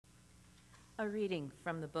A reading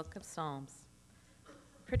from the book of Psalms.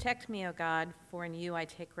 Protect me, O God, for in you I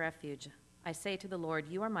take refuge. I say to the Lord,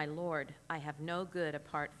 you are my Lord. I have no good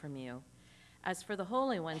apart from you. As for the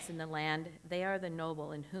holy ones in the land, they are the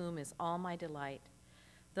noble in whom is all my delight.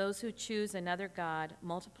 Those who choose another God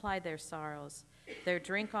multiply their sorrows. Their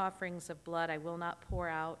drink offerings of blood I will not pour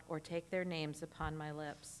out or take their names upon my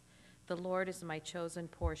lips. The Lord is my chosen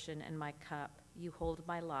portion and my cup. You hold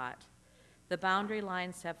my lot. The boundary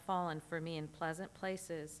lines have fallen for me in pleasant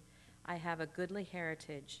places. I have a goodly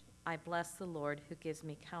heritage. I bless the Lord who gives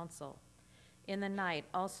me counsel. In the night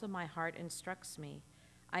also my heart instructs me.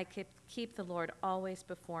 I keep the Lord always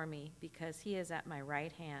before me, because he is at my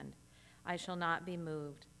right hand. I shall not be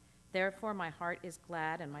moved. Therefore my heart is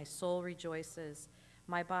glad and my soul rejoices.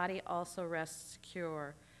 My body also rests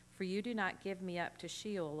secure, for you do not give me up to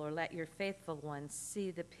Sheol or let your faithful ones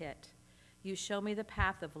see the pit. You show me the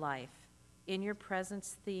path of life. In your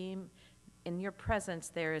presence there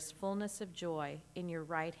is fullness of joy. In your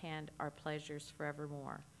right hand are pleasures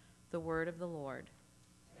forevermore. The word of the Lord.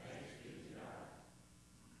 Thanks be to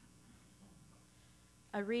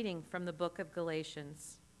God. A reading from the book of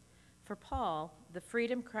Galatians. For Paul, the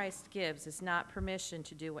freedom Christ gives is not permission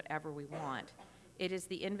to do whatever we want. It is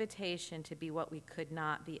the invitation to be what we could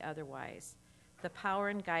not be otherwise. The power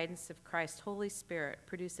and guidance of Christ's Holy Spirit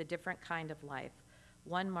produce a different kind of life,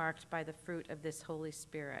 one marked by the fruit of this Holy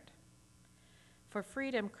Spirit. For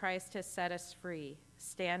freedom Christ has set us free.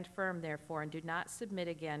 Stand firm, therefore, and do not submit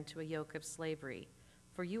again to a yoke of slavery.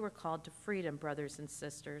 For you were called to freedom, brothers and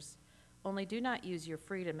sisters. Only do not use your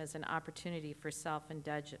freedom as an opportunity for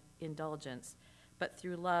self-indulgence, but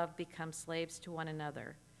through love become slaves to one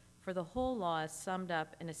another. For the whole law is summed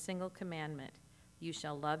up in a single commandment: you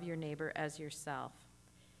shall love your neighbor as yourself.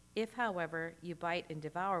 If, however, you bite and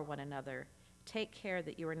devour one another, take care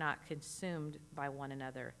that you are not consumed by one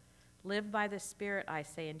another. Live by the Spirit, I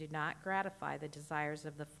say, and do not gratify the desires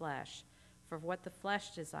of the flesh. For what the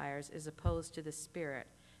flesh desires is opposed to the Spirit,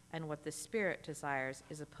 and what the Spirit desires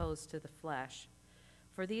is opposed to the flesh.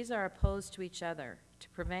 For these are opposed to each other, to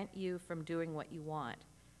prevent you from doing what you want.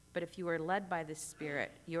 But if you are led by the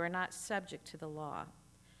Spirit, you are not subject to the law.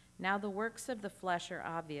 Now the works of the flesh are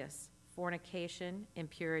obvious: fornication,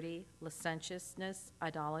 impurity, licentiousness,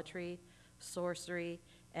 idolatry, sorcery,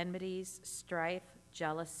 enmities, strife,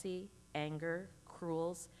 jealousy, anger,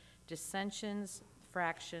 quarrels, dissensions,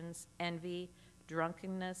 fractions, envy,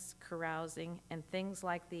 drunkenness, carousing, and things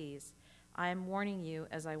like these. I am warning you,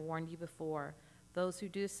 as I warned you before, those who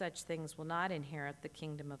do such things will not inherit the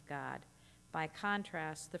kingdom of God. By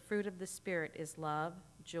contrast, the fruit of the Spirit is love,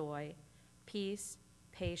 joy, peace,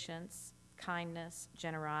 patience, kindness,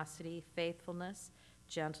 generosity, faithfulness,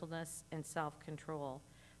 gentleness, and self-control.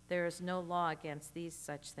 There is no law against these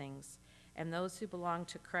such things, and those who belong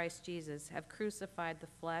to Christ Jesus have crucified the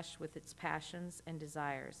flesh with its passions and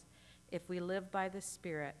desires. If we live by the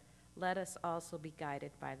Spirit, let us also be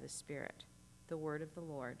guided by the Spirit. The word of the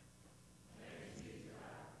Lord. Thanks be to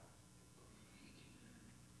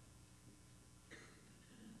God.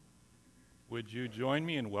 Would you join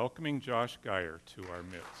me in welcoming Josh Geyer to our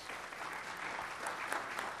midst?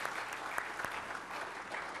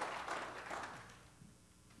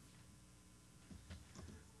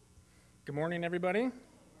 Good morning, everybody.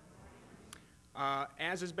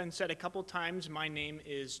 As has been said a couple times, my name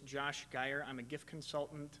is Josh Geyer. I'm a gift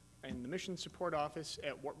consultant in the Mission Support Office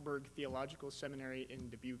at Wartburg Theological Seminary in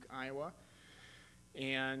Dubuque, Iowa.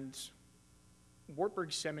 And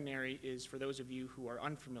Wartburg Seminary is, for those of you who are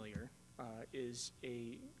unfamiliar, is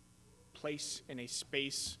a place and a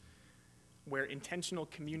space where intentional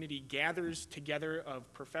community gathers together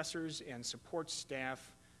of professors and support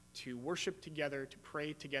staff to worship together, to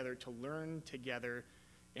pray together, to learn together,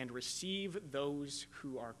 and receive those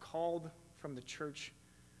who are called from the church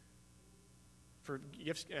for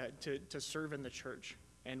gifts to serve in the church.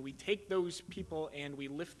 And we take those people and we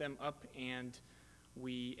lift them up and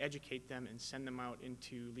we educate them and send them out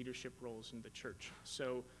into leadership roles in the church.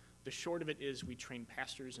 So the short of it is we train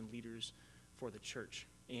pastors and leaders for the church.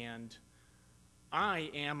 And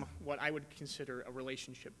I am what I would consider a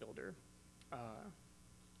relationship builder.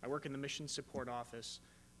 I work in the Mission Support Office,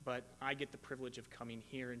 but I get the privilege of coming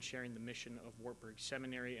here and sharing the mission of Wartburg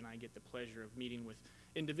Seminary, and I get the pleasure of meeting with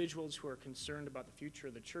individuals who are concerned about the future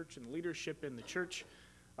of the church and leadership in the church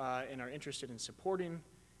and are interested in supporting,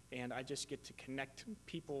 and I just get to connect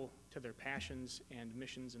people to their passions and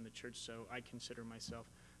missions in the church, so I consider myself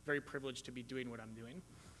very privileged to be doing what I'm doing.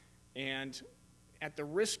 And at the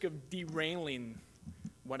risk of derailing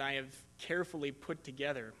what I have carefully put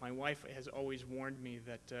together, my wife has always warned me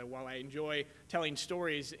that while I enjoy telling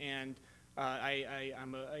stories and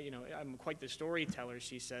I'm quite the storyteller,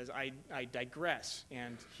 she says. I digress,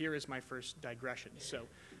 and here is my first digression. So,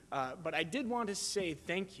 but I did want to say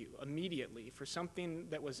thank you immediately for something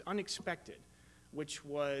that was unexpected, which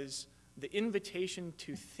was the invitation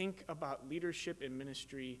to think about leadership and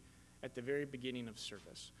ministry at the very beginning of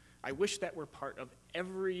service. I wish that were part of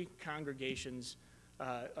every congregation's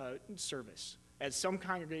service, as some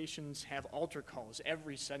congregations have altar calls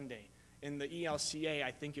every Sunday. In the ELCA,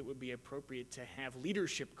 I think it would be appropriate to have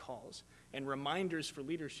leadership calls and reminders for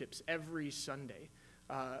leaderships every Sunday.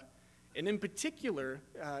 And in particular,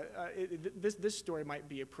 this story might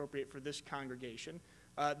be appropriate for this congregation.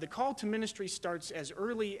 The call to ministry starts as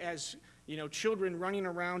early as children running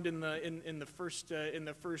around in the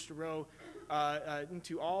first row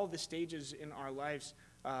into all the stages in our lives.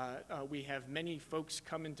 We have many folks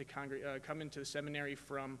come into the seminary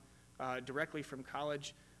from directly from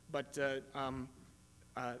college. But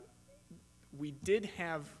we did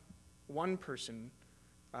have one person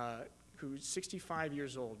who's 65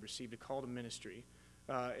 years old received a call to ministry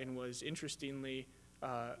and was, interestingly,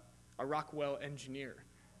 a Rockwell engineer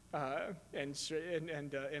and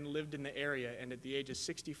lived in the area. And at the age of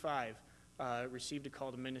 65, received a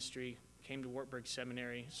call to ministry, came to Wartburg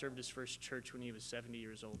Seminary, served his first church when he was 70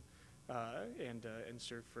 years old, and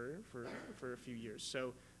served for a few years.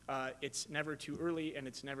 So. It's never too early and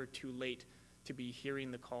it's never too late to be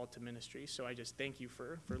hearing the call to ministry. So I just thank you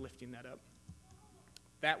for lifting that up.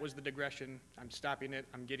 That was the digression. I'm stopping it.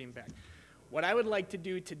 I'm getting back. What I would like to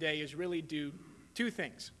do today is really do two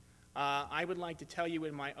things. I would like to tell you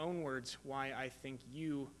in my own words why I think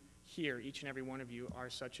you here, each and every one of you, are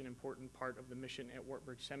such an important part of the mission at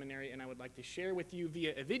Wartburg Seminary. And I would like to share with you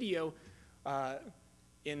via a video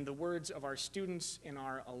in the words of our students and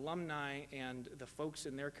our alumni and the folks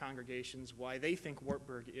in their congregations, why they think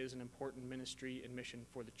Wartburg is an important ministry and mission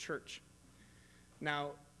for the church.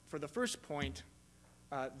 Now, for the first point,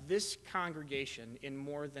 this congregation in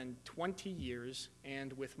more than 20 years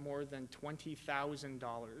and with more than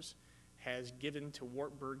 $20,000 has given to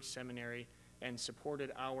Wartburg Seminary and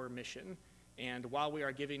supported our mission. And while we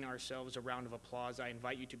are giving ourselves a round of applause, I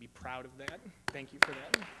invite you to be proud of that. Thank you for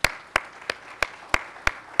that.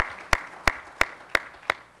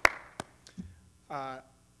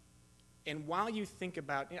 And while you think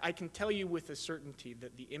about, I can tell you with a certainty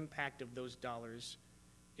that the impact of those dollars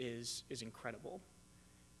is incredible.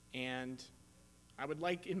 And I would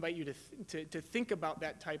invite you to think about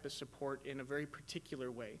that type of support in a very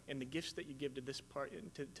particular way, and the gifts that you give to this part,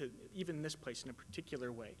 to even this place in a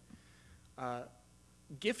particular way.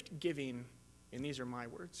 Gift giving, and these are my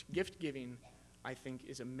words, gift giving, I think,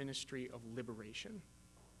 is a ministry of liberation.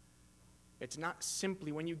 It's not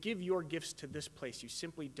simply, when you give your gifts to this place, you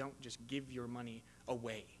simply don't just give your money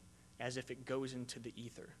away as if it goes into the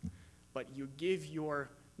ether. But you give your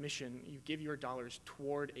mission, you give your dollars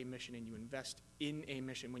toward a mission, and you invest in a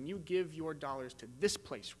mission. When you give your dollars to this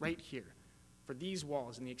place right here, for these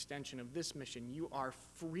walls and the extension of this mission, you are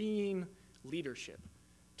freeing leadership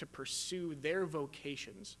to pursue their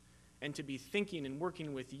vocations and to be thinking and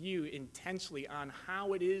working with you intensely on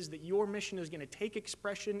how it is that your mission is going to take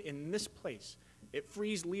expression in this place. It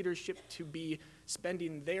frees leadership to be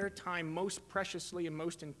spending their time most preciously and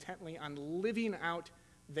most intently on living out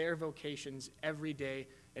their vocations every day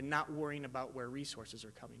and not worrying about where resources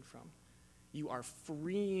are coming from. You are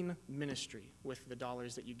freeing ministry with the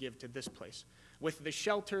dollars that you give to this place. With the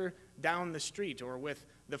shelter down the street or with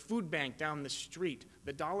the food bank down the street,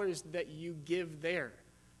 the dollars that you give there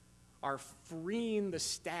are freeing the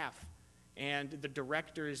staff and the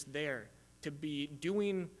directors there to be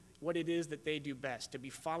doing what it is that they do best, to be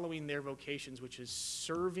following their vocations, which is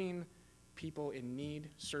serving people in need,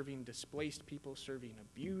 serving displaced people, serving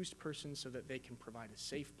abused persons so that they can provide a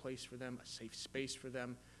safe place for them, a safe space for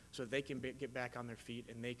them, so that they can get back on their feet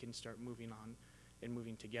and they can start moving on and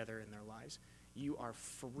moving together in their lives. You are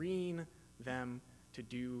freeing them to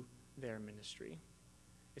do their ministry.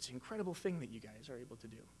 It's an incredible thing that you guys are able to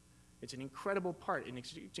do. It's an incredible part, and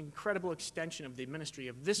it's an incredible extension of the ministry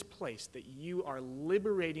of this place that you are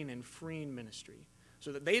liberating and freeing ministry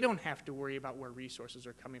so that they don't have to worry about where resources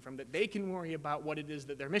are coming from, that they can worry about what it is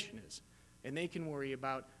that their mission is, and they can worry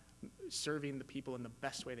about serving the people in the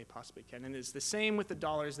best way they possibly can. And it's the same with the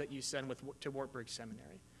dollars that you send to Wartburg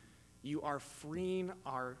Seminary. You are freeing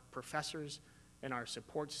our professors and our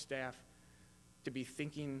support staff to be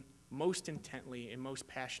thinking most intently and most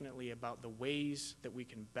passionately about the ways that we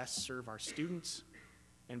can best serve our students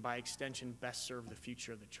and by extension best serve the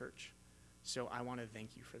future of the church. So I want to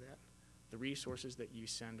thank you for that. The resources that you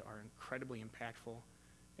send are incredibly impactful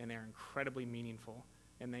and they're incredibly meaningful,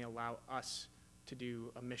 and they allow us to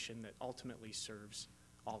do a mission that ultimately serves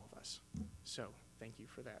all of us. So thank you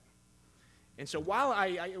for that. And so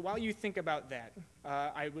while you think about that,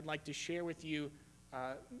 I would like to share with you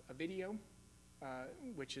a video,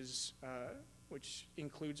 which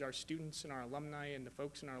includes our students and our alumni and the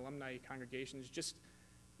folks in our alumni congregations, just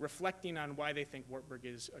reflecting on why they think Wartburg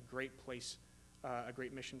is a great place, a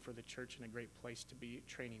great mission for the church, and a great place to be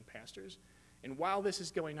training pastors. And while this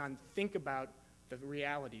is going on, think about the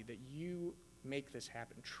reality that you make this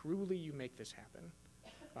happen. Truly, you make this happen,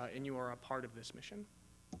 and you are a part of this mission.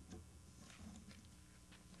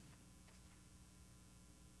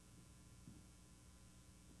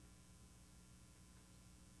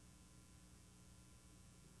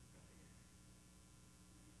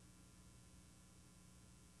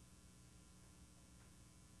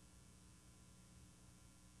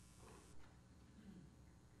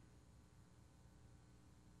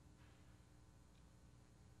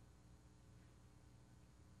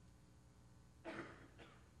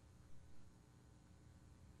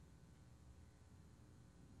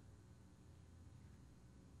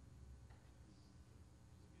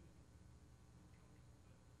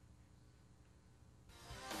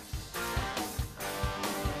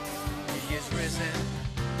 He is risen.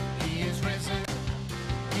 He is risen.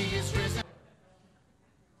 He is risen.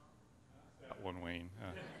 That one, Wayne. Here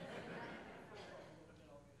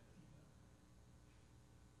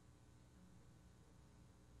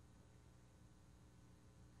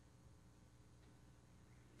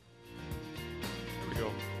we go.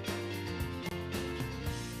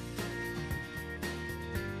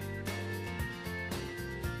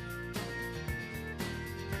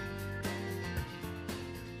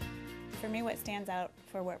 For me, what stands out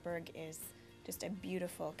for Wartburg is just a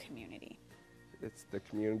beautiful community. It's the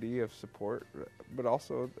community of support, but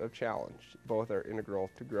also of challenge. Both are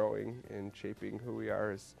integral to growing and shaping who we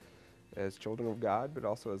are as children of God, but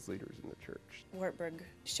also as leaders in the church. Wartburg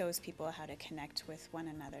shows people how to connect with one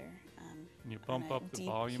another. Can you on bump a up the deep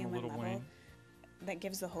volume a human little, level Wayne? That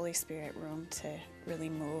gives the Holy Spirit room to really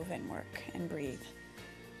move and work and breathe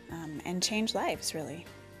and change lives, really.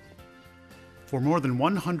 For more than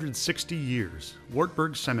 160 years,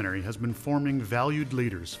 Wartburg Seminary has been forming valued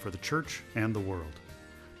leaders for the church and the world.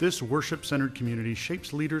 This worship-centered community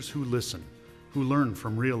shapes leaders who listen, who learn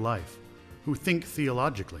from real life, who think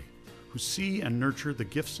theologically, who see and nurture the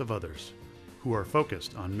gifts of others, who are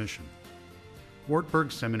focused on mission.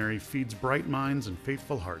 Wartburg Seminary feeds bright minds and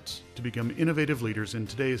faithful hearts to become innovative leaders in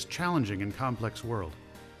today's challenging and complex world.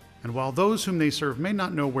 And while those whom they serve may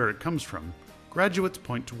not know where it comes from, graduates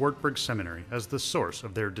point to Wartburg Seminary as the source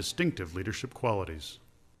of their distinctive leadership qualities.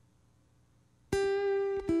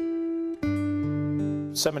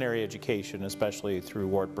 Seminary education, especially through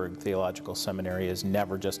Wartburg Theological Seminary, is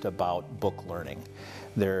never just about book learning.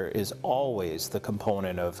 There is always the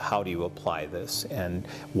component of how do you apply this and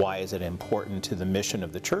why is it important to the mission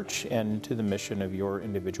of the church and to the mission of your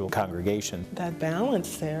individual congregation. That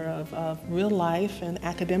balance there of real life and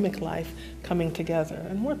academic life coming together,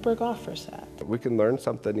 and Wartburg offers that. We can learn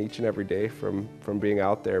something each and every day from being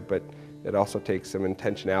out there, but it also takes some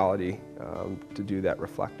intentionality to do that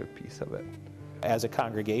reflective piece of it. As a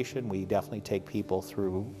congregation, we definitely take people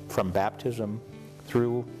through from baptism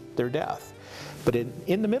through their death. But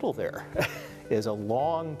in the middle there is a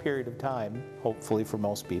long period of time, hopefully for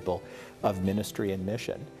most people, of ministry and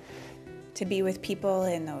mission. To be with people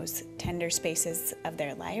in those tender spaces of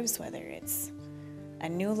their lives, whether it's a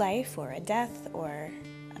new life or a death or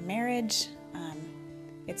a marriage,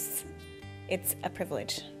 it's a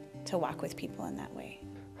privilege to walk with people in that way.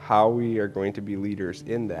 How we are going to be leaders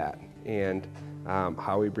in that, and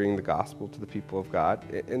how we bring the gospel to the people of God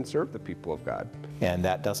and serve the people of God. And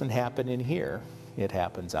that doesn't happen in here, it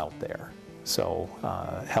happens out there. So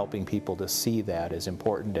helping people to see that is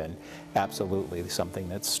important and absolutely something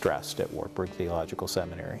that's stressed at Wartburg Theological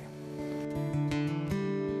Seminary.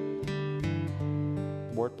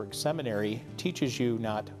 Wartburg Seminary teaches you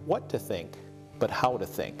not what to think, but how to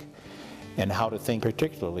think, and how to think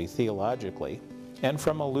particularly theologically, and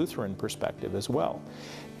from a Lutheran perspective as well.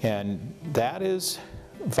 And that is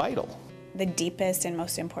vital. The deepest and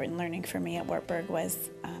most important learning for me at Wartburg was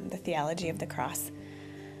the theology of the cross.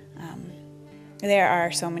 There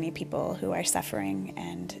are so many people who are suffering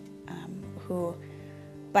and who,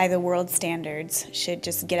 by the world's standards, should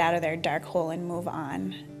just get out of their dark hole and move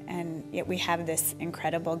on. And yet we have this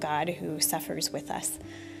incredible God who suffers with us.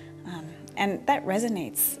 And that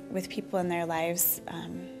resonates with people in their lives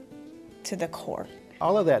to the core.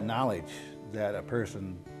 All of that knowledge that a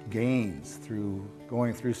person gains through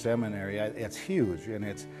going through seminary, it's huge, and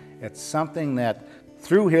it's something that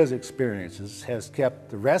through his experiences, has kept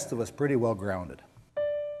the rest of us pretty well grounded.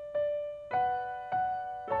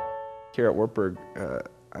 Here at Wartburg,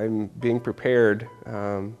 I'm being prepared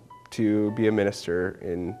to be a minister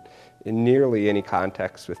in nearly any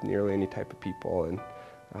context with nearly any type of people,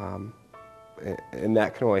 and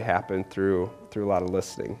that can only happen through a lot of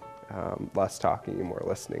listening, less talking and more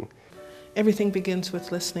listening. Everything begins with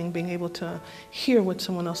listening, being able to hear what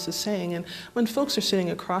someone else is saying. And when folks are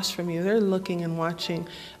sitting across from you, they're looking and watching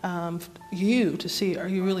you to see, are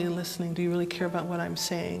you really listening? Do you really care about what I'm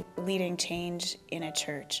saying? Leading change in a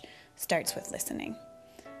church starts with listening.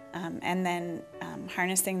 And then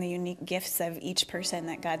harnessing the unique gifts of each person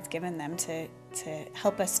that God's given them to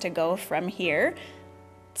help us to go from here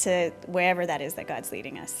to wherever that is that God's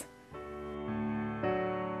leading us.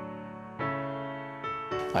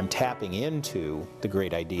 I'm tapping into the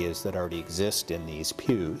great ideas that already exist in these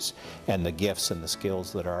pews and the gifts and the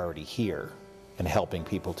skills that are already here and helping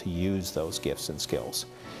people to use those gifts and skills.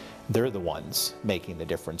 They're the ones making the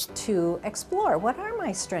difference. To explore what are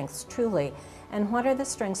my strengths truly and what are the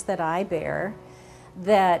strengths that I bear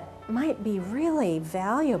that might be really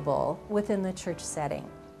valuable within the church setting.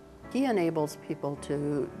 He enables people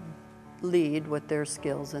to lead with their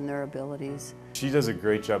skills and their abilities. She does a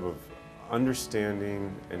great job of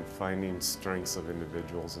understanding and finding strengths of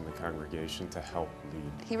individuals in the congregation to help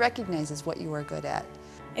lead. He recognizes what you are good at.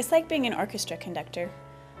 It's like being an orchestra conductor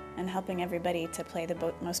and helping everybody to play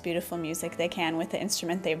the most beautiful music they can with the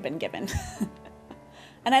instrument they've been given.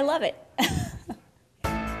 And I love it.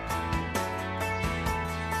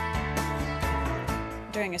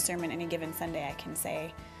 During a sermon any given Sunday, I can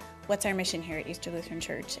say, what's our mission here at Easter Lutheran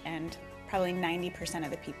Church? And probably 90%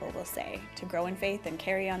 of the people will say, to grow in faith and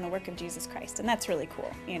carry on the work of Jesus Christ. And that's really cool,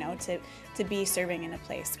 you know, to be serving in a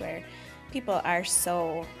place where people are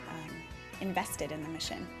so invested in the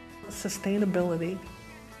mission. Sustainability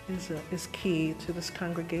is key to this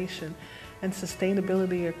congregation, and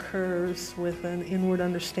sustainability occurs with an inward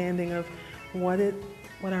understanding of what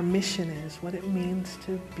our mission is, what it means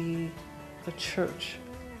to be the church.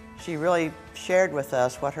 She really shared with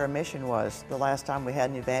us what her mission was the last time we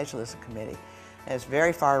had an evangelism committee. And it's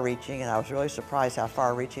very far-reaching, and I was really surprised how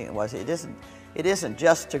far-reaching it was. It isn't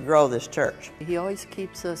just to grow this church. He always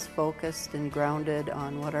keeps us focused and grounded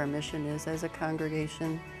on what our mission is as a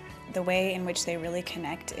congregation. The way in which they really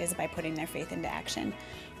connect is by putting their faith into action.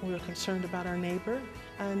 We're concerned about our neighbor,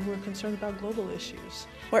 and we're concerned about global issues.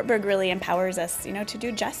 Wartburg really empowers us, you know, to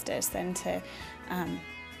do justice and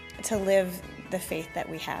to live the faith that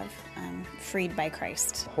we have, freed by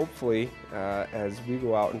Christ. Hopefully, as we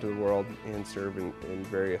go out into the world and serve in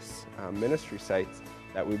various ministry sites,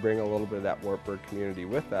 that we bring a little bit of that Wartburg community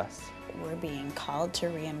with us. We're being called to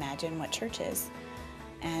reimagine what church is.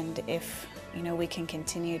 And if, you know, we can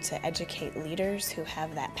continue to educate leaders who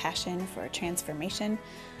have that passion for transformation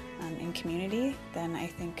in community, then I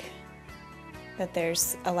think that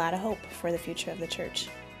there's a lot of hope for the future of the church.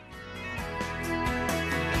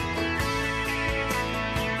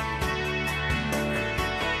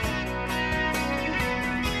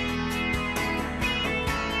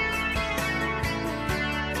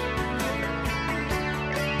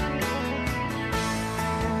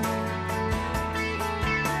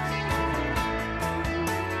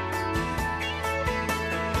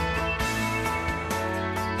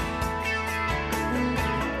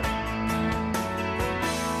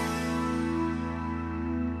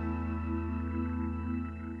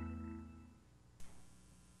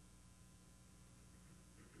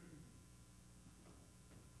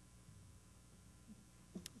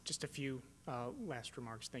 Just a few last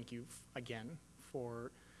remarks. Thank you again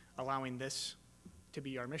for allowing this to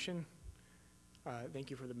be our mission.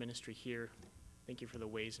 Thank you for the ministry here. Thank you for the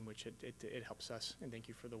ways in which it helps us, and thank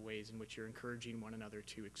you for the ways in which you're encouraging one another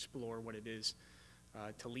to explore what it is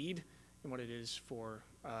to lead and what it is for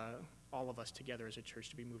all of us together as a church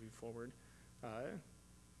to be moving forward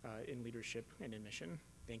in leadership and in mission.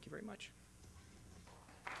 Thank you very much.